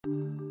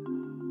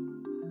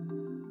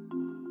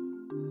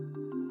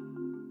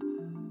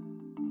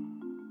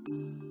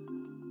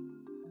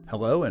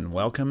Hello and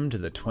welcome to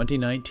the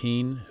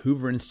 2019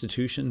 Hoover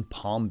Institution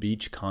Palm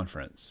Beach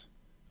Conference.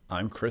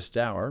 I'm Chris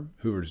Dower,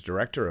 Hoover's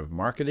Director of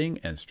Marketing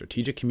and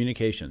Strategic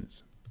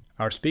Communications.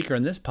 Our speaker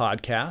in this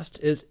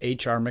podcast is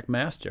H.R.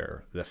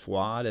 McMaster, the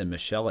Fuad and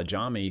Michelle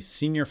Ajami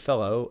Senior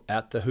Fellow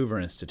at the Hoover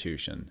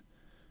Institution.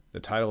 The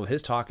title of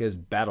his talk is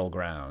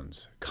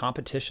Battlegrounds,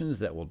 Competitions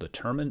that will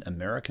determine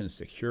American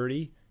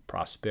security,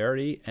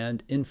 prosperity,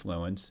 and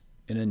influence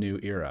in a new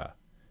era.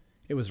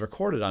 It was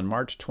recorded on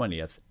March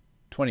 20th,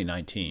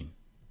 2019.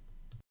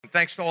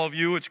 Thanks to all of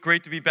you. It's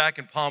great to be back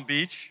in Palm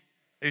Beach.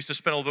 I used to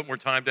spend a little bit more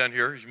time down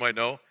here, as you might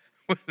know,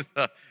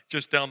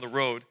 just down the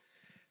road.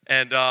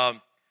 And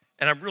I'm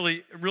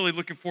really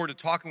looking forward to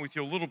talking with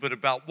you a little bit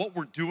about what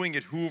we're doing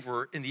at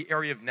Hoover in the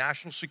area of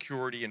national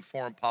security and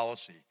foreign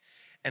policy.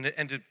 And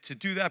to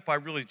do that by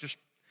really just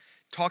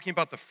talking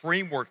about the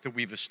framework that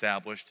we've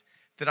established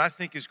that I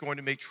think is going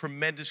to make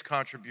tremendous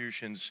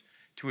contributions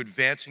to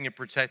advancing and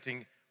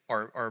protecting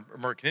our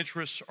American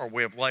interests, our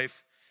way of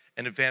life,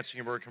 and advancing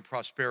American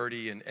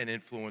prosperity and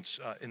influence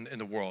in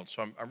the world.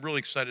 So I'm really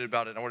excited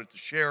about it. I wanted to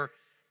share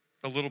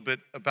a little bit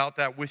about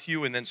that with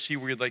you and then see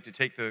where you'd like to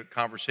take the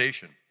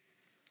conversation.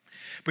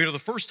 But the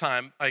first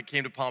time I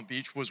came to Palm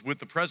Beach was with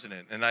the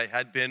president, and I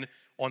had been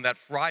on that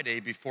Friday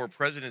before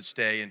President's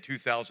Day in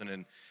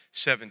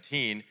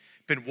 2017,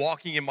 been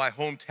walking in my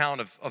hometown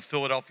of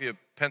Philadelphia,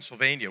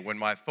 Pennsylvania, when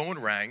my phone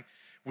rang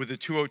with a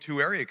 202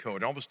 area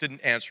code. I almost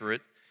didn't answer it.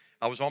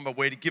 I was on my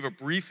way to give a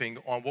briefing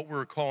on what we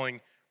were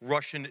calling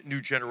Russian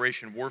New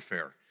Generation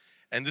Warfare.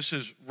 And this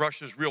is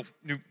Russia's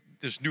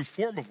this new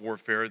form of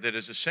warfare that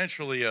is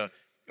essentially a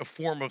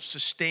form of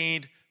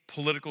sustained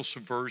political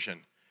subversion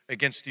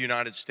against the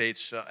United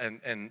States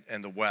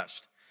and the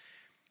West.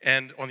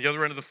 And on the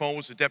other end of the phone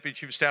was the Deputy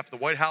Chief of Staff of the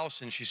White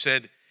House, and she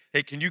said,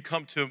 "Hey, can you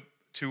come to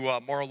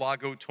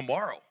Mar-a-Lago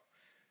tomorrow?"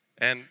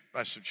 And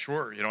I said,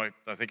 "Sure,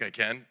 I think I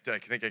can. I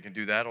think I can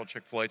do that. I'll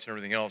check flights and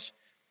everything else."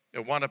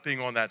 It wound up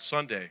being on that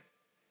Sunday.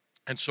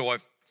 And so I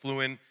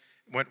flew in,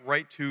 went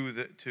right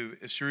to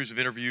a series of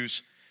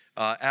interviews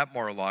at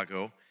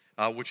Mar-a-Lago,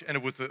 which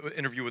ended with an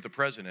interview with the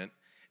president.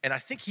 And I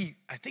think he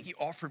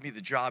offered me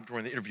the job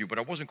during the interview, but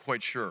I wasn't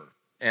quite sure.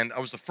 And I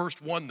was the first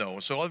one,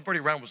 though. So everybody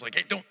around was like,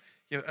 "Hey, don't."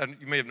 And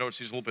you may have noticed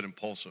he's a little bit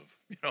impulsive,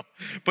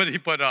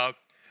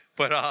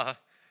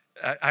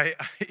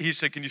 He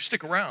said, "Can you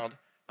stick around?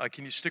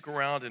 Can you stick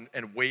around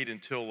and wait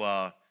until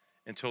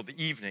the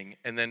evening?"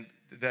 And then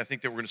I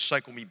think they were going to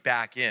cycle me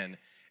back in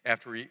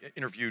after he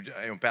interviewed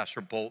Ambassador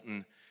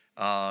Bolton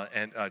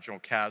and General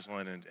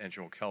Caslin and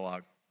General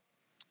Kellogg.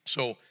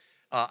 So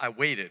I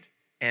waited,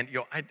 and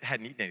I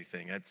hadn't eaten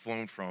anything. I'd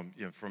flown from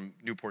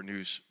Newport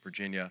News,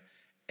 Virginia,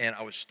 and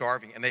I was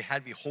starving. And they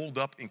had me holed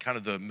up in kind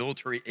of the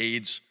military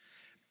aides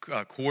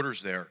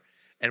quarters there.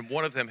 And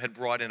one of them had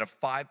brought in a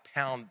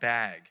 5-pound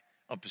bag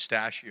of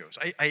pistachios.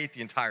 I ate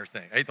the entire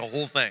thing. I ate the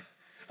whole thing.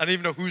 I didn't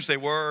even know whose they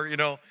were,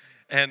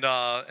 And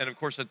of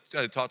course,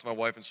 I talked to my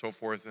wife and so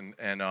forth, and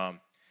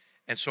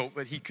so,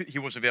 but he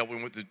wasn't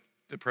available.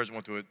 The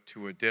president went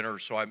to a dinner,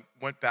 so I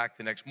went back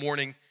the next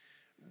morning.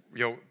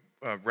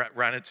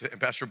 Ran into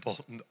Ambassador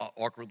Bolton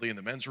awkwardly in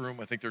the men's room.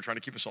 I think they were trying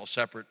to keep us all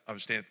separate.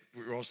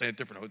 We were all staying at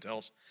different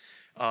hotels.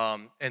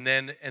 And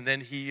then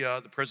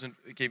the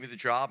president gave me the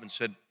job and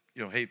said,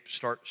 "Hey,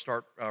 start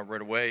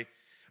right away."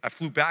 I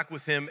flew back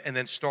with him and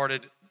then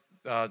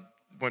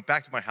went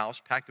back to my house,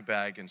 packed a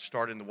bag, and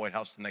started in the White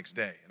House the next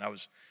day. And I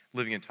was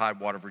living in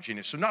Tidewater,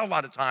 Virginia, so not a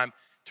lot of time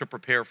to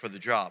prepare for the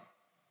job.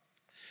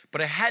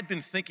 But I had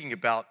been thinking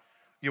about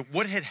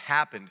what had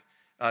happened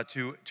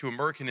to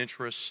American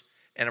interests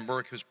and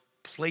America's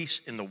place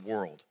in the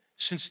world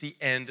since the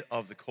end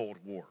of the Cold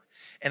War.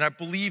 And I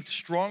believed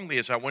strongly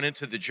as I went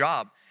into the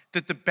job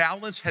that the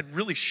balance had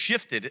really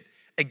shifted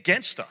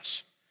against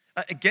us,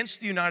 against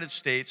the United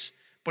States,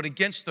 but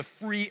against the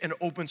free and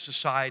open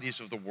societies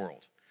of the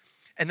world.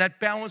 And that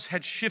balance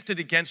had shifted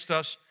against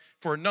us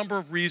for a number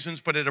of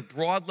reasons, but at a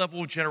broad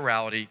level of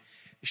generality,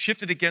 it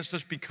shifted against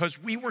us because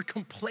we were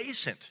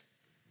complacent,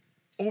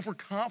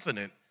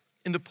 overconfident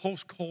in the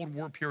post-Cold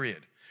War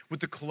period. With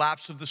the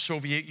collapse of the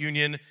Soviet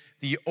Union,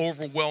 the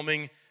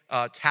overwhelming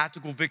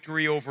tactical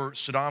victory over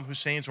Saddam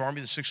Hussein's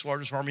army, the 6th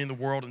largest army in the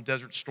world in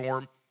Desert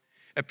Storm,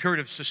 a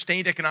period of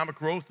sustained economic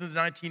growth in the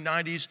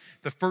 1990s,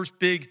 the first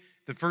big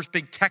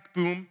tech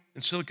boom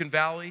in Silicon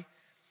Valley.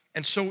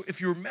 And so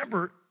if you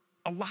remember,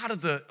 a lot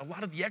of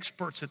the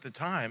experts at the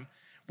time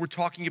were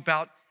talking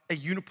about a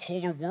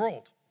unipolar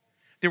world.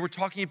 They were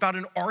talking about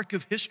an arc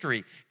of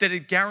history that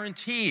had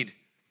guaranteed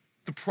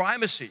the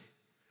primacy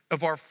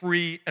of our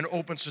free and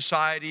open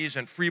societies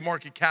and free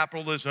market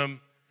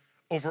capitalism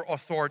over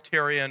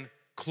authoritarian,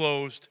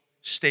 closed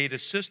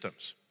statist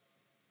systems.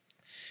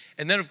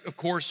 And then, of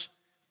course,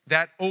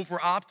 that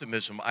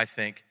over-optimism, I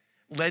think,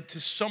 led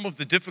to some of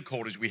the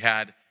difficulties we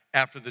had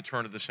after the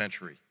turn of the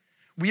century.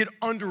 We had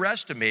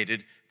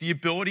underestimated the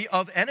ability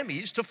of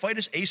enemies to fight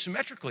us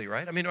asymmetrically,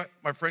 right? I mean,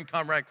 my friend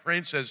Comrade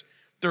Crane says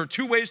there are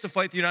two ways to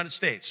fight the United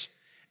States: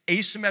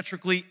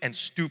 asymmetrically and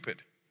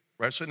stupid,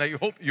 right? So now you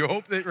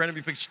hope that your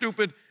enemy picks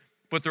stupid,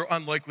 but they're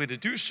unlikely to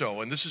do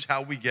so. And this is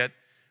how we get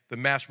the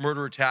mass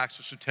murder attacks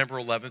of September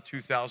 11th,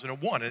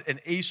 2001, an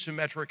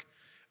asymmetric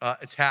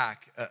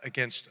attack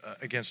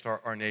against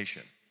our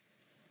nation.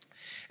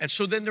 And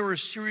so then there were a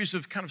series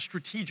of kind of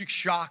strategic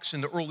shocks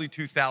in the early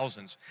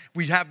 2000s.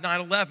 We have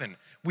 9/11.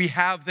 We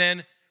have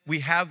then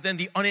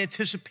the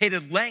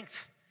unanticipated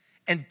length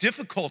and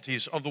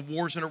difficulties of the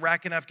wars in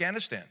Iraq and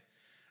Afghanistan.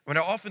 I mean,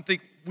 I often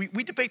think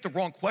we debate the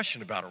wrong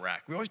question about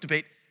Iraq. We always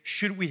debate,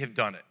 should we have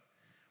done it?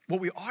 What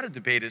we ought to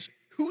debate is,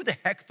 who the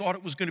heck thought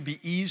it was going to be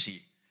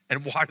easy,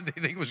 and why did they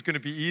think it was going to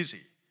be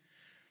easy?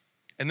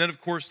 And then, of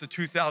course, the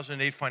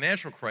 2008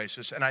 financial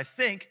crisis. And I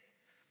think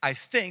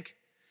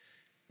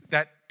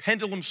that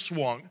pendulum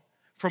swung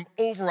from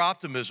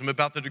over-optimism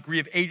about the degree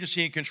of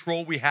agency and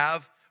control we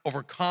have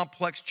over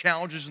complex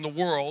challenges in the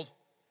world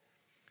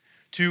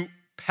to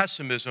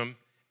pessimism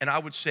and, I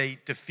would say,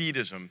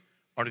 defeatism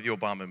under the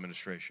Obama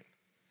administration.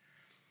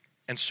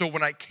 And so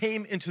when I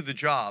came into the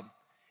job,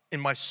 in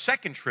my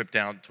second trip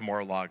down to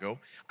Mar-a-Lago,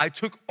 I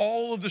took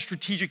all of the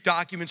strategic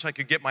documents I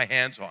could get my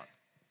hands on,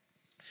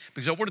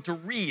 because I wanted to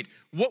read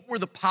what were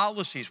the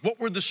policies,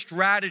 what were the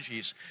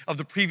strategies of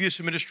the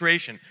previous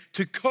administration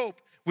to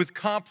cope with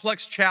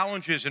complex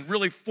challenges in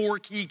really four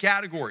key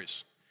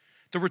categories.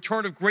 The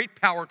return of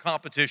great power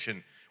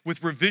competition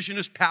with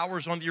revisionist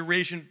powers on the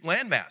Eurasian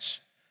landmass,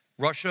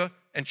 Russia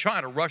and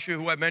China. Russia,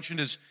 who I mentioned,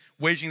 is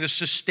waging this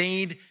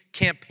sustained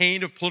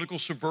campaign of political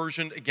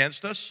subversion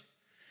against us.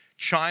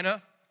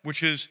 China,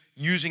 which is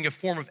using a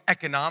form of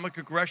economic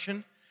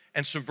aggression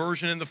and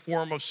subversion in the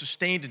form of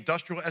sustained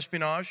industrial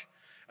espionage,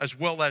 as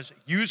well as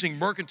using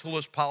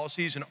mercantilist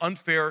policies and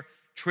unfair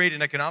trade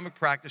and economic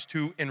practice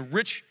to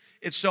enrich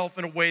itself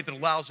in a way that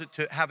allows it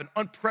to have an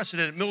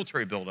unprecedented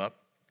military buildup,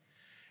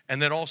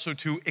 and then also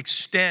to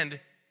extend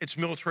its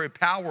military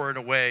power in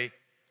a way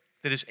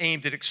that is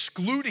aimed at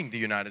excluding the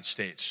United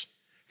States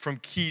from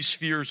key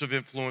spheres of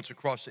influence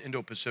across the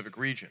Indo-Pacific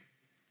region.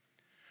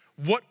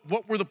 What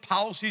were the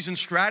policies and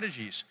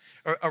strategies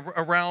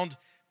around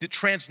the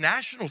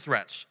transnational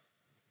threats,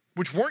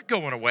 which weren't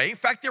going away? In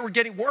fact, they were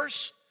getting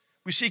worse.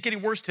 We see it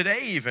getting worse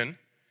today even,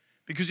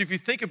 because if you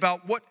think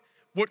about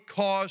what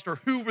caused or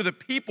who were the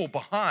people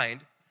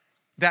behind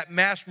that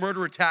mass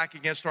murder attack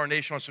against our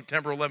nation on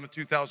September 11th,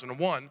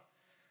 2001,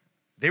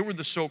 they were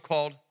the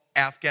so-called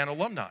Afghan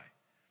alumni.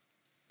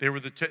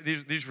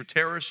 These were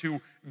terrorists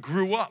who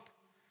grew up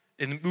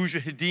in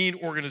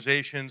mujahideen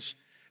organizations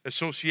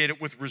associated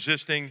with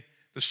resisting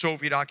the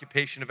Soviet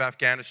occupation of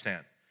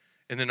Afghanistan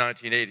in the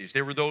 1980s.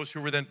 They were those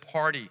who were then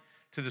party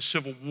to the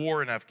civil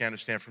war in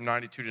Afghanistan from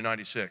 92 to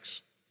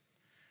 96.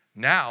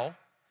 Now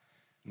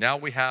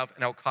we have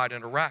an Al-Qaeda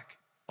in Iraq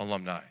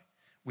alumni.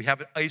 We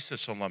have an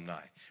ISIS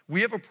alumni.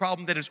 We have a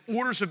problem that is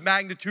orders of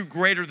magnitude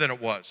greater than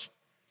it was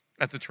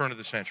at the turn of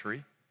the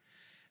century.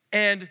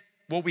 And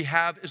what we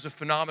have is a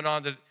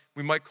phenomenon that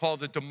we might call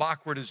the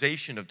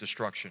democratization of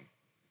destruction.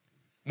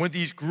 When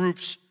these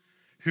groups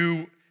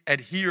who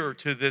adhere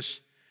to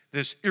this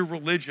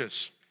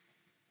irreligious,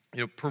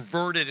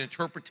 perverted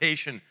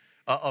interpretation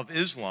of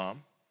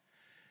Islam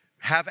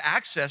have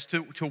access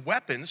to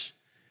weapons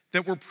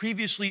that were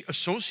previously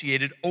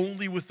associated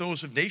only with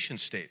those of nation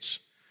states.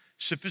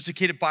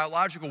 Sophisticated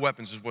biological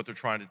weapons is what they're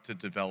trying to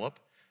develop,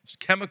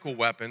 chemical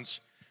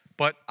weapons,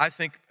 but I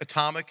think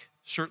atomic,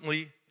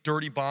 certainly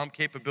dirty bomb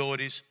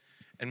capabilities,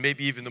 and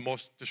maybe even the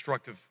most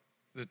destructive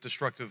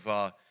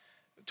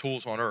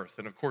tools on Earth.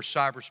 And of course,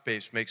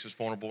 cyberspace makes us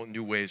vulnerable in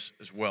new ways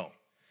as well.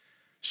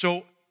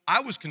 So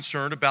I was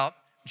concerned about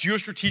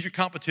geostrategic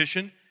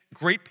competition,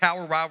 great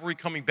power rivalry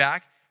coming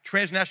back,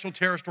 transnational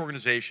terrorist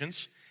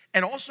organizations,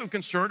 and also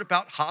concerned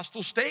about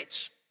hostile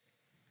states.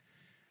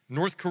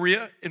 North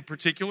Korea, in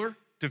particular,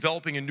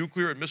 developing a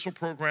nuclear and missile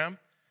program,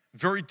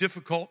 very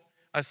difficult,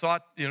 I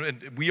thought,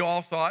 and we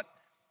all thought,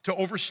 to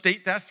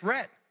overstate that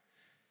threat.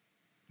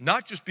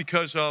 Not just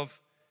because of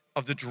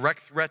the direct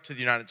threat to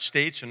the United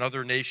States and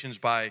other nations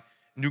by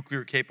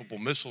nuclear-capable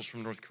missiles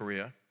from North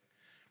Korea,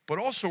 but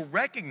also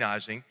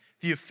recognizing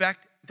the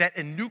effect that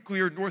a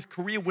nuclear North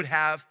Korea would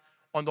have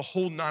on the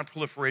whole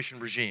non-proliferation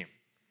regime.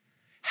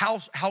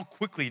 How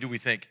quickly do we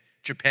think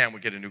Japan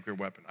would get a nuclear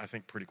weapon? I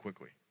think pretty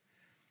quickly.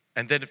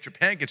 And then if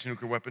Japan gets a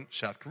nuclear weapon,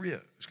 South Korea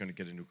is going to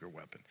get a nuclear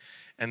weapon.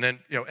 And then,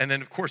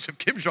 of course, if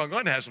Kim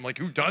Jong-un has them, like,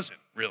 who doesn't,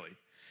 really?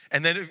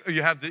 And then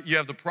you have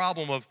the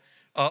problem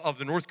of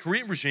the North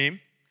Korean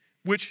regime,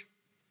 which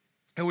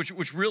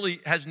really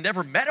has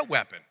never met a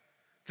weapon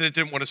that it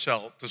didn't want to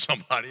sell to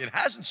somebody. It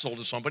hasn't sold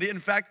to somebody. In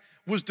fact,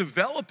 was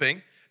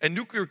developing a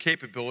nuclear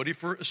capability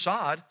for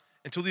Assad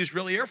until the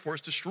Israeli Air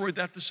Force destroyed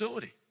that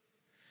facility.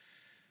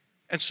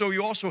 And so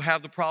you also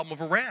have the problem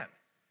of Iran,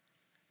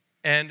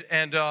 and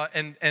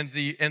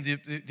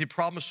the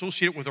problem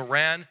associated with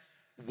Iran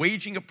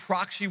waging a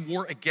proxy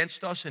war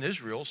against us in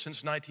Israel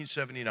since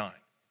 1979.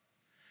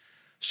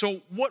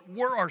 So what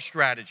were our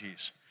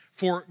strategies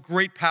for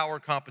great power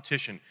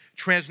competition,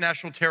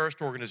 transnational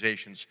terrorist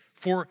organizations,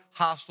 for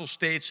hostile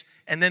states?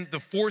 And then the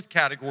fourth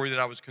category that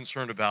I was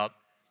concerned about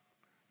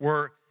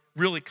were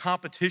really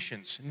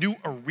competitions, new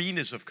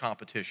arenas of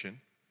competition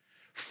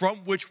from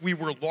which we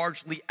were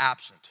largely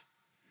absent.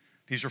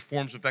 These are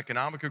forms of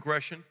economic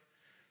aggression,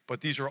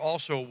 but these are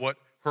also what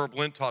Herb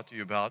Lind talked to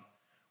you about,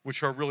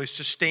 which are really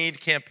sustained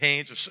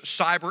campaigns of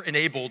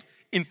cyber-enabled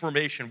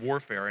information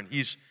warfare. And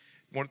he's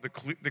one of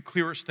the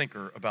clearest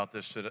thinker about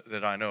this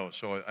that I know.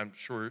 So I'm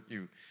sure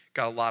you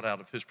got a lot out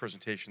of his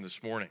presentation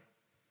this morning.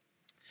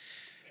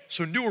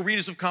 So new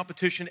arenas of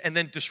competition, and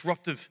then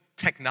disruptive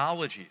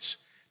technologies.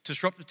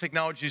 Disruptive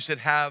technologies that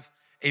have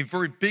a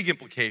very big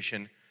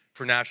implication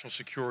for national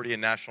security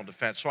and national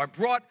defense. So I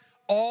brought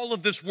all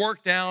of this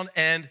work down,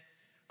 and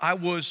I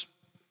was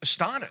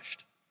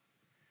astonished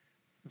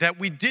that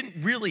we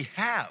didn't really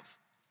have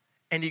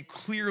any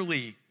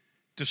clearly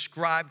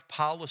described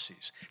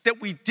policies, that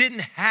we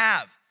didn't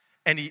have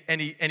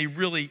any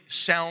really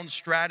sound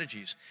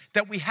strategies,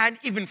 that we hadn't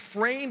even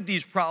framed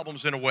these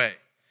problems in a way.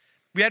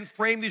 We hadn't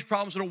framed these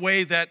problems in a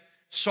way that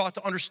sought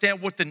to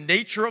understand what the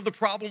nature of the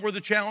problem or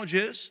the challenge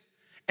is,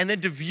 and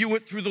then to view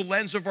it through the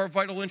lens of our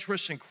vital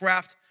interests and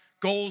craft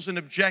goals and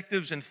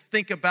objectives and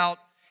think about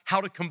how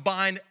to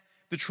combine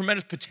the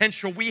tremendous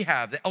potential we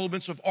have, the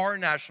elements of our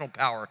national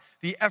power,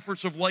 the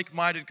efforts of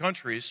like-minded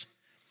countries,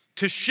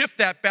 to shift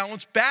that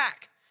balance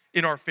back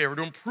in our favor,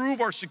 to improve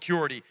our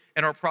security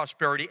and our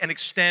prosperity and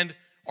extend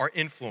our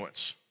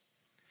influence.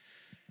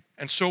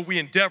 And so we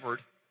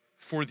endeavored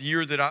for the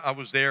year that I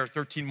was there,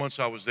 13 months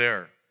I was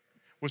there,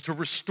 was to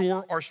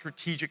restore our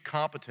strategic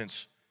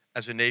competence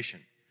as a nation,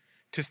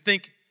 to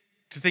think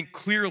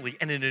clearly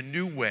and in a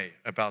new way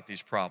about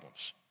these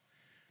problems,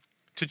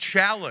 to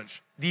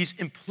challenge these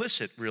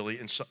implicit, really,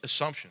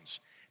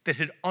 assumptions that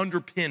had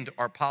underpinned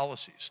our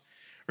policies.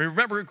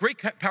 Remember, great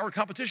power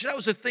competition, that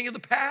was a thing of the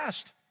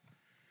past.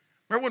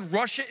 Remember when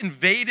Russia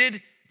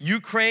invaded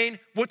Ukraine,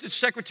 what did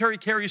Secretary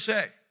Kerry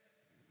say?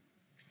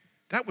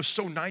 That was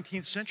so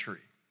 19th century.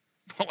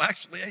 Well,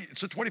 actually,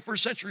 it's the 21st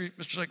century,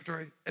 Mr.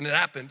 Secretary, and it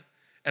happened.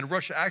 And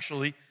Russia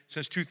actually,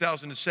 since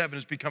 2007,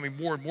 is becoming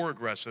more and more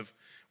aggressive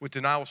with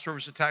denial of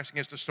service attacks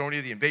against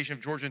Estonia, the invasion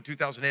of Georgia in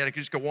 2008. I could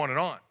just go on and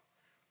on.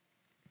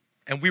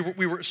 And we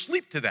were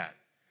asleep to that.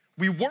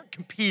 We weren't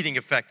competing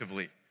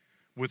effectively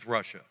with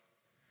Russia.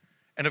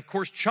 And of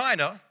course,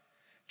 China,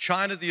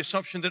 the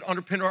assumption that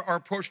underpinned our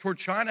approach toward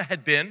China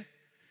had been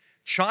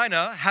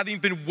China, having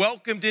been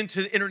welcomed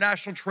into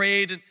international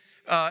trade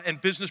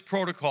and business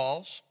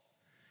protocols,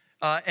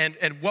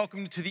 and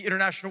welcomed to the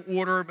international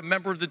order, a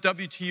member of the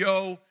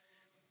WTO,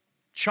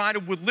 China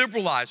would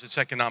liberalize its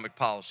economic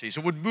policies.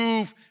 It would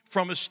move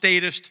from a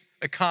statist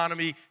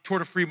economy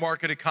toward a free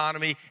market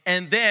economy,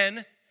 and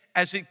then,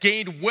 as it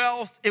gained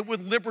wealth, it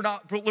would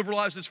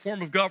liberalize its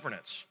form of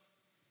governance.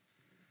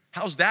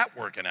 How's that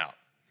working out?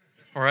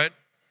 All right?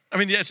 I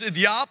mean,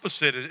 the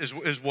opposite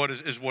is what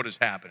is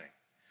happening.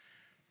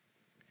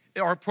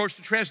 Our approach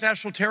to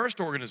transnational terrorist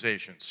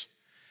organizations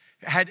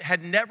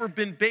had not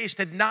been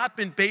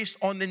based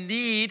on the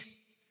need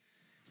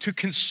to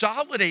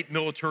consolidate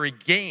military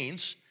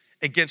gains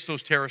against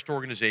those terrorist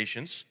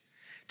organizations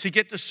to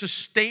get the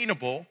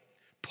sustainable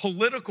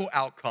political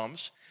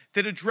outcomes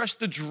that address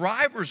the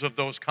drivers of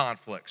those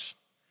conflicts.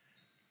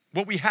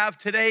 What we have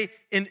today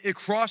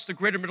across the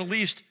greater Middle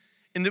East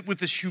with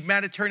this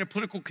humanitarian and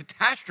political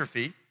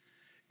catastrophe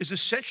is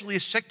essentially a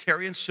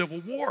sectarian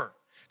civil war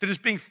that is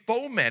being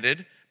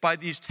fomented by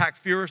these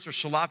Takfirist or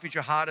Salafi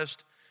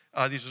jihadist,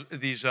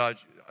 these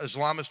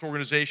Islamist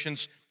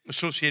organizations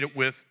associated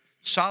with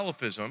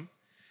Salafism.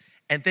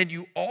 And then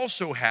you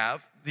also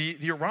have the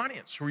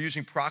Iranians who are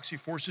using proxy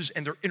forces,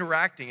 and they're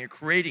interacting and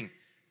creating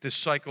this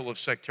cycle of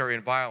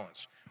sectarian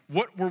violence.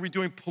 What were we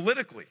doing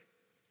politically?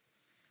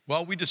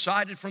 Well, we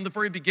decided from the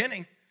very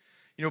beginning,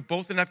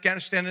 both in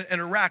Afghanistan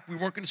and Iraq, we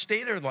weren't going to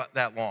stay there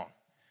that long.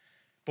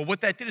 But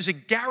what that did is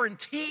it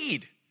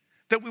guaranteed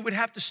that we would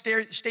have to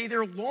stay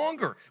there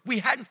longer. We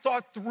hadn't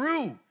thought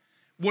through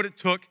what it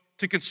took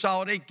to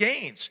consolidate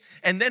gains.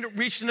 And then it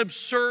reached an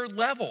absurd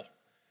level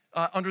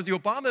under the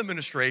Obama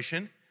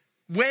administration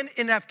when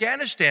in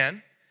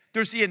Afghanistan,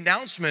 there's the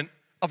announcement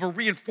of a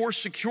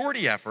reinforced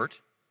security effort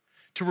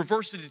to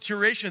reverse the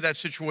deterioration of that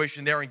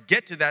situation there and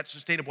get to that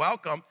sustainable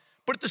outcome.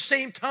 But at the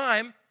same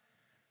time,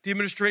 the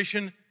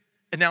administration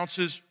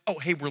announces, oh,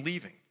 hey, we're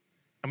leaving,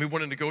 and we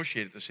want to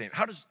negotiate at the same.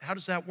 How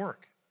does that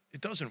work?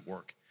 It doesn't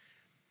work.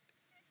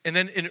 And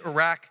then in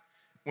Iraq,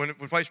 when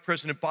Vice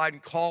President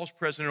Biden calls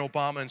President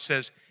Obama and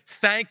says,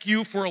 thank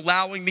you for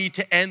allowing me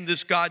to end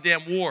this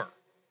goddamn war.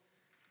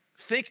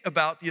 Think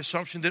about the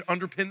assumption that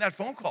underpinned that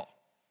phone call.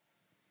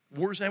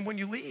 Wars end when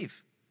you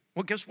leave.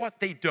 Well, guess what?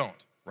 They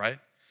don't, right?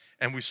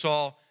 And we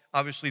saw,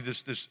 obviously,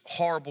 this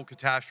horrible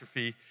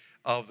catastrophe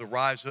of the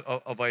rise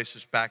of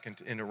ISIS back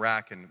in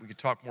Iraq, and we could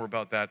talk more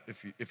about that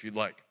if you'd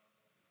like.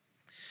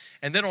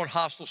 And then on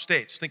hostile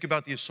states, think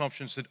about the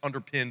assumptions that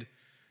underpin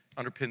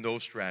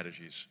those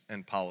strategies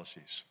and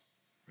policies,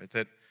 right?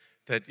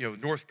 That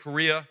North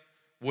Korea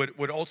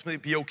would ultimately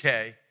be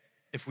okay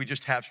if we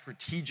just have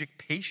strategic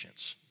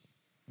patience,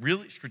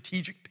 really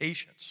strategic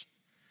patience.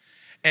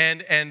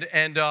 And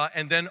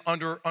then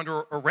under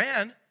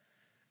Iran,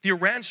 the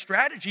Iran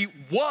strategy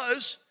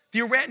was the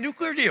Iran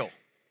nuclear deal.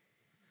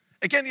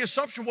 Again, the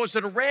assumption was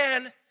that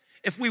Iran,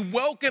 if we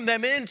welcome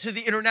them into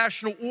the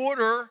international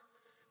order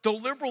They'll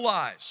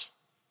liberalize.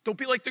 They'll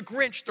be like the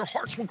Grinch. Their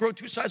hearts will grow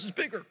 2 sizes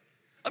bigger.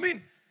 I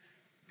mean,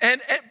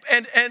 and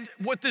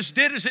what this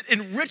did is it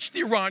enriched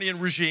the Iranian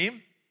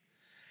regime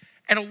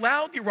and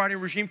allowed the Iranian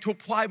regime to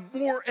apply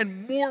more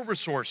and more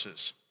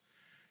resources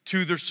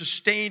to their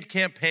sustained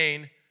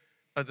campaign,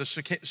 the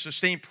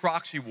sustained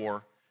proxy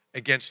war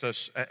against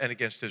us and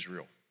against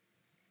Israel.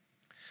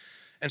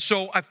 And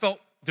so I felt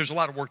there's a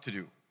lot of work to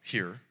do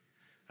here.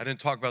 I didn't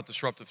talk about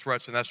disruptive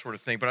threats and that sort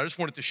of thing, but I just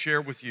wanted to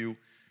share with you,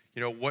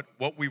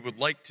 what we would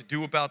like to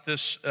do about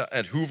this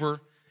at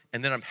Hoover,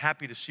 and then I'm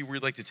happy to see where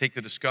you'd like to take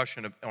the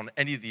discussion on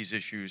any of these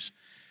issues,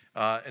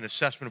 an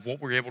assessment of what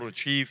we were able to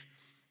achieve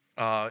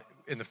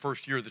in the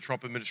first year of the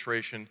Trump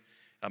administration.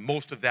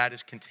 Most of that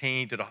is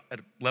contained at a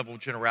level of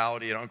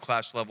generality, at an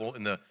unclassed level,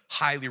 in the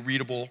highly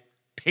readable,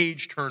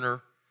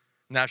 page-turner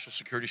National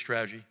Security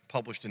Strategy,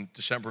 published in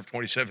December of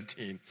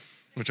 2017,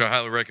 which I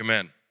highly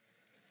recommend.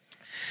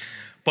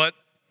 But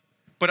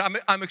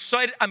I'm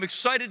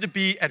excited to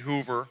be at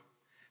Hoover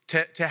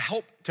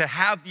to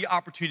have the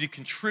opportunity to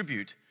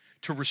contribute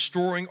to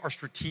restoring our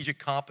strategic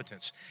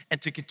competence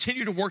and to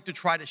continue to work to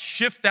try to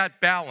shift that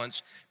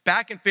balance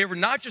back in favor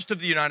not just of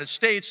the United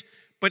States,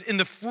 but in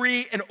the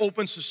free and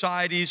open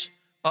societies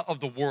of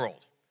the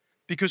world.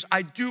 Because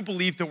I do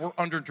believe that we're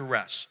under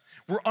duress.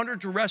 We're under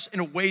duress in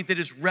a way that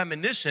is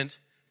reminiscent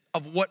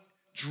of what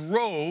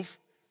drove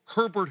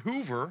Herbert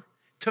Hoover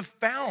to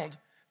found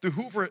the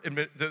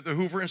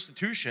Hoover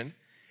Institution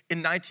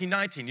in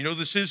 1919.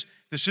 This is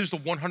the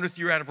 100th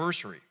year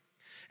anniversary.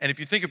 And if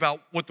you think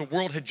about what the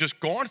world had just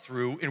gone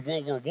through in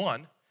World War I,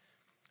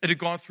 it had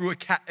gone through a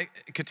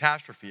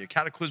catastrophe, a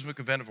cataclysmic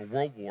event of a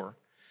world war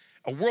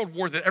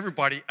that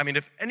everybody,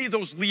 if any of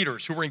those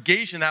leaders who were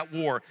engaged in that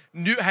war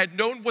had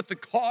known what the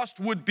cost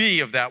would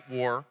be of that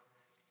war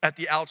at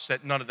the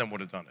outset, none of them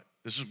would have done it.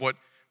 This is what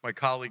my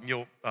colleague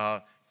Neil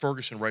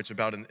Ferguson writes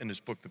about in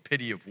his book, The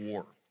Pity of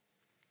War.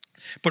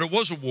 But it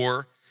was a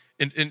war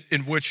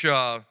in which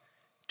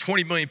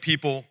 20 million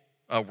people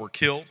were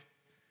killed,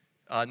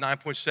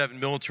 9.7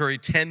 military,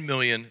 10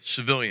 million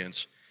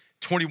civilians,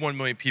 21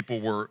 million people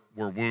were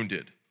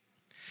wounded.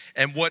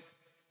 And what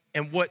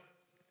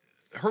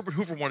Herbert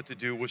Hoover wanted to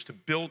do was to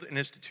build an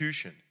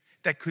institution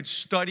that could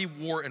study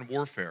war and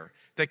warfare,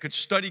 that could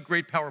study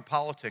great power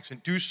politics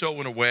and do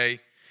so in a way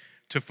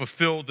to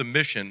fulfill the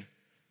mission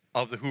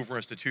of the Hoover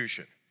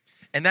Institution.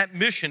 And that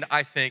mission,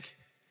 I think,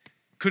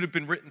 could have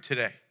been written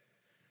today.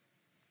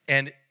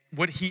 And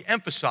what he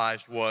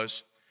emphasized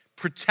was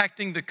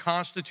protecting the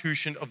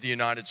Constitution of the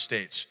United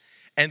States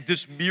and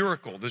this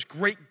miracle, this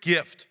great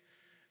gift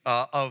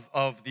of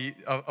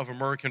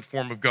American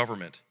form of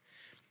government,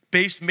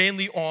 based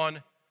mainly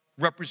on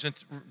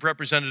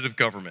representative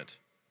government,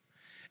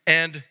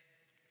 and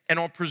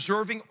on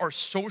preserving our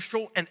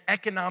social and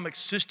economic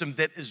system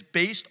that is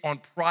based on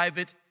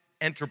private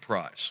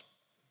enterprise.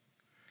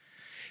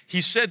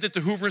 He said that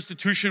the Hoover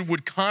Institution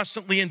would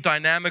constantly and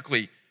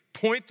dynamically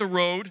point the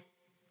road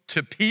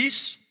to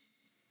peace,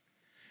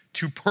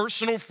 to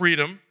personal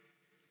freedom,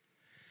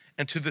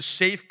 and to the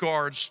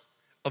safeguards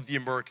of the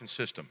American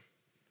system.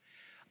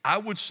 I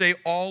would say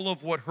all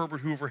of what Herbert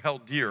Hoover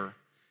held dear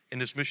in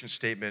his mission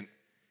statement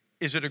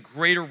is at a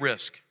greater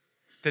risk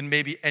than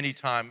maybe any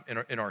time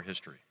in our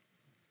history.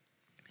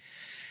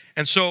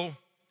 And so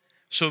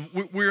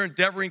we're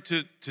endeavoring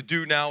to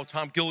do now,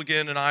 Tom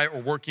Gilligan and I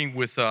are working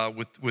with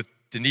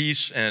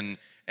Denise and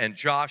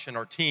Josh and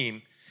our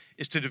team,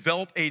 is to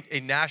develop a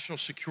national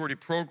security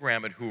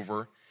program at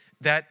Hoover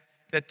that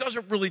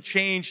doesn't really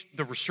change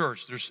the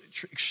research. There's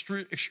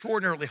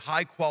extraordinarily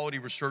high quality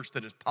research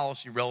that is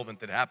policy relevant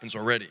that happens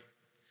already.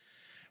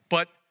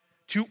 But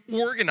to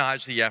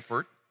organize the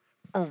effort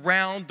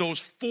around those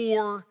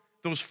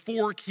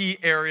four key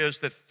areas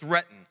that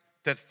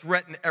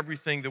threaten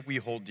everything that we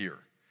hold dear.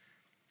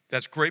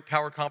 That's great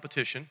power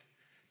competition,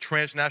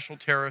 transnational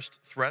terrorist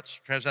threats,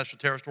 transnational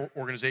terrorist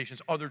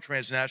organizations, other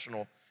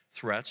transnational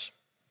threats,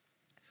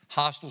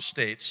 hostile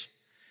states,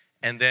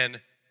 and then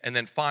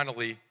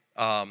finally,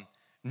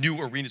 new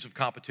arenas of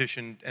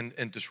competition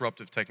and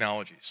disruptive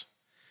technologies.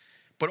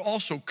 But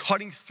also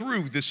cutting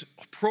through this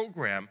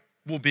program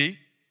will be,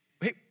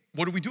 hey,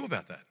 what do we do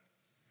about that?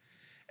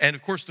 And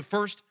of course, the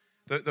first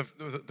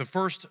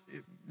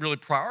really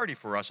priority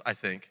for us, I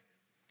think,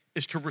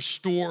 is to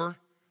restore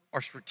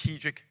our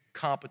strategic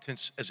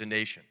competence as a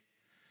nation.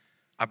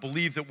 I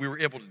believe that we were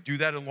able to do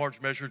that in large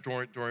measure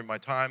during my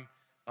time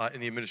in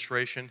the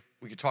administration.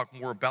 We could talk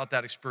more about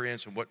that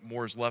experience and what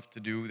more is left to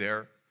do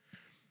there.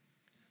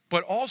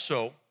 But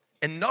also,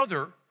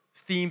 another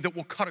theme that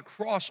will cut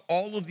across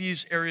all of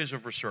these areas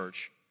of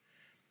research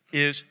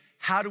is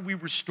how do we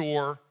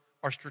restore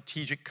our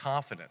strategic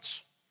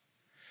confidence?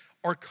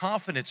 Our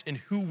confidence in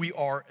who we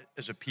are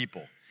as a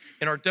people,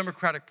 in our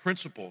democratic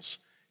principles,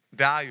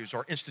 values,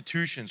 our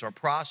institutions, our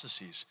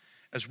processes,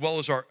 as well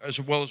as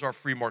our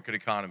free market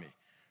economy.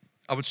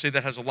 I would say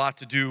that has a lot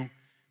to do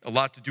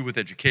with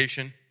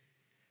education,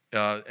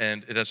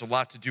 and it has a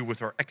lot to do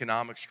with our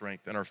economic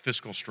strength and our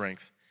fiscal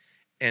strength.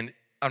 And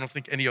I don't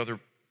think any other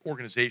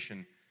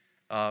organization,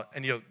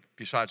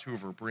 besides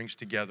Hoover, brings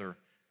together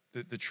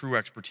the true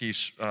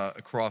expertise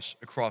across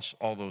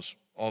all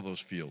those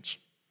fields.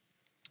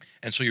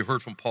 And so you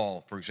heard from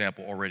Paul, for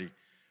example, already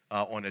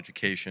on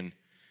education,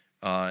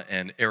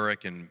 and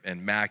Eric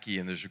and Mackie,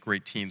 and there's a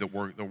great team that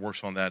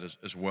works on that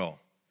as well.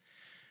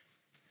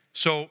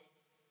 So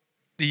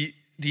the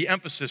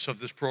emphasis of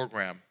this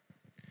program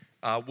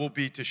will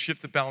be to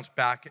shift the balance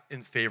back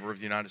in favor of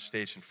the United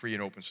States and free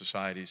and open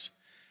societies.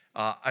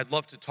 I'd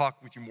love to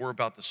talk with you more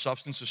about the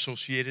substance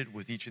associated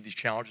with each of these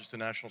challenges to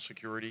national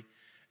security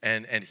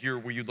and hear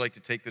where you'd like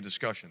to take the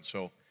discussion.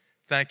 So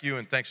thank you,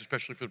 and thanks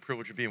especially for the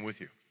privilege of being with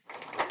you.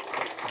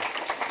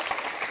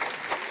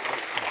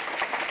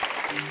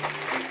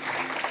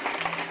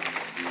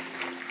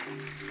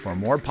 For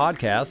more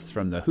podcasts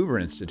from the Hoover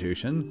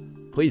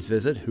Institution, please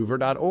visit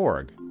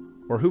hoover.org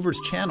or Hoover's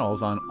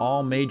channels on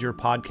all major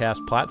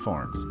podcast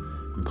platforms,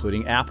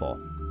 including Apple,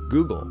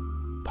 Google,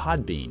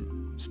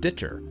 Podbean,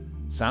 Stitcher,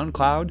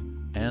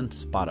 SoundCloud, and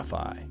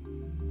Spotify.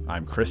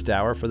 I'm Chris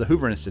Dower for the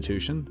Hoover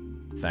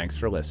Institution. Thanks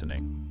for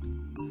listening.